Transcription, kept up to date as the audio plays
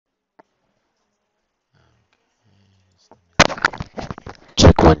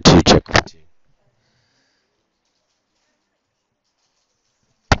1 2 check 1 2.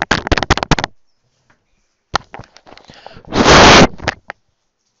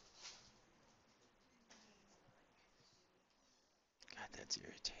 God, that's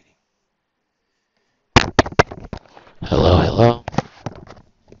irritating. Hello, hello.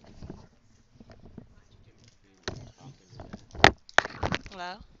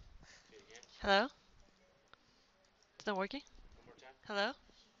 Hello? Hello? It's not working? Hello?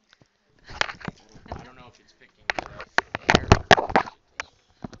 I don't know if it's picking it up here.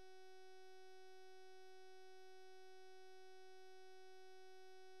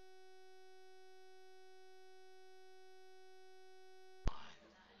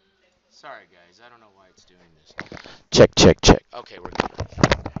 Sorry, guys. I don't know why it's doing this. Check, check, check. Okay, we're good.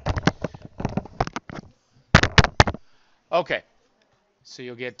 Okay, so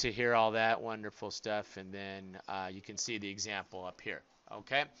you'll get to hear all that wonderful stuff, and then you can see the example up here.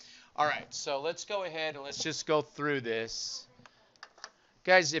 Okay? All right, so let's go ahead and let's just go through this.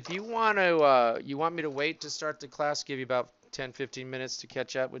 Guys, if you want me to wait to start the class, give you about 10, 15 minutes to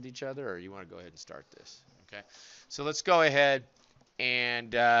catch up with each other, or you want to go ahead and start this? Okay, so let's go ahead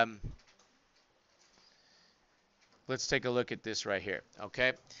and let's take a look at this right here.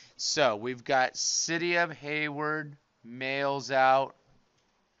 Okay, so we've got City of Hayward mails out.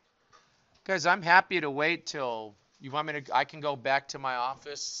 Guys, I'm happy to wait till you want me to. I can go back to my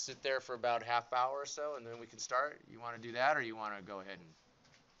office, sit there for about half hour or so, and then we can start. You want to do that, or you want to go ahead and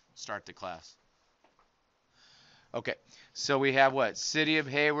start the class? Okay, so we have what? City of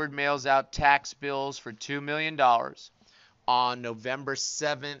Hayward mails out tax bills for $2 million on November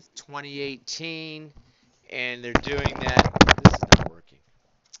 7th, 2018, and they're doing that. This is not working.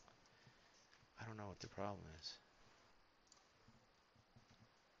 I don't know what the problem